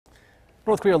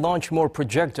North Korea launched more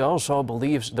projectiles. Seoul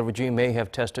believes the regime may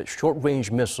have tested short-range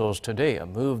missiles today, a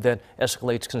move that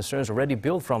escalates concerns already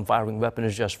built from firing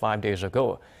weapons just 5 days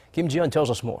ago. Kim Ji-yeon tells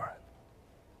us more.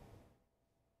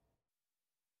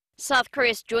 South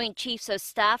Korea's Joint Chiefs of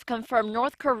Staff confirmed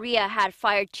North Korea had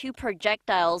fired 2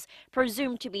 projectiles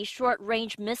presumed to be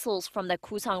short-range missiles from the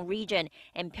Kusong region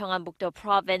in Pyonganbuk-do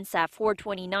Province at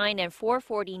 4:29 and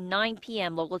 4:49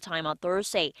 p.m. local time on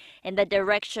Thursday in the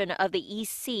direction of the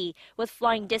East Sea, with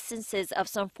flying distances of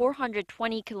some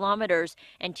 420 kilometers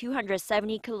and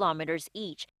 270 kilometers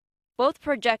each. Both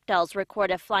projectiles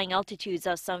recorded flying altitudes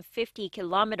of some 50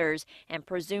 kilometers and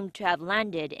presumed to have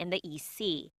landed in the East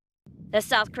Sea. The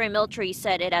South Korean military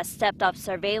said it has stepped up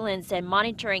surveillance and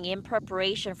monitoring in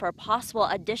preparation for possible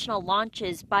additional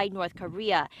launches by North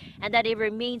Korea, and that it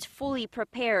remains fully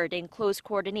prepared in close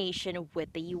coordination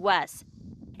with the U.S.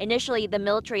 Initially, the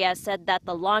military has said that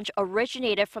the launch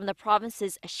originated from the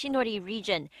province's Sinori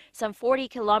region, some 40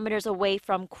 kilometers away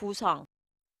from Kusong.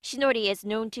 Sinori is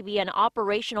known to be an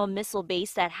operational missile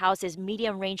base that houses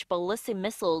medium-range ballistic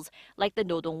missiles like the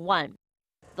Nodong-1.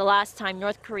 The last time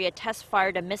North Korea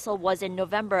test-fired a missile was in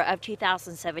November of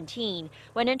 2017,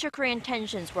 when inter-Korean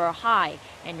tensions were high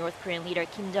and North Korean leader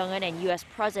Kim Jong-un and U.S.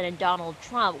 President Donald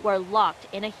Trump were locked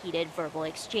in a heated verbal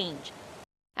exchange.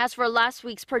 As for last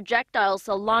week's projectiles,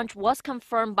 the launch was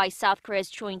confirmed by South Korea's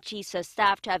Joint Chiefs of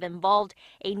Staff to have involved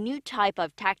a new type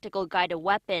of tactical guided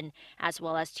weapon, as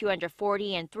well as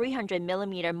 240 and 300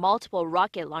 millimeter multiple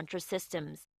rocket launcher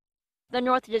systems. The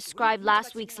North described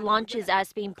last week's launches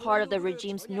as being part of the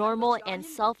regime's normal and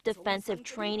self-defensive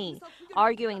training,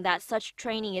 arguing that such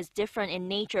training is different in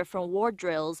nature from war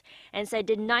drills, and said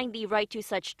denying the right to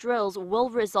such drills will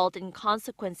result in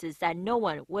consequences that no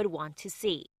one would want to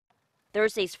see.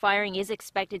 Thursday's firing is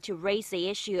expected to raise the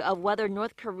issue of whether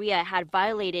North Korea had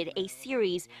violated a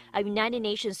series of United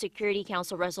Nations Security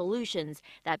Council resolutions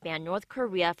that ban North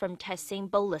Korea from testing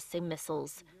ballistic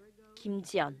missiles. Kim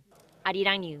Ji-yeon,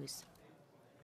 Arirang News.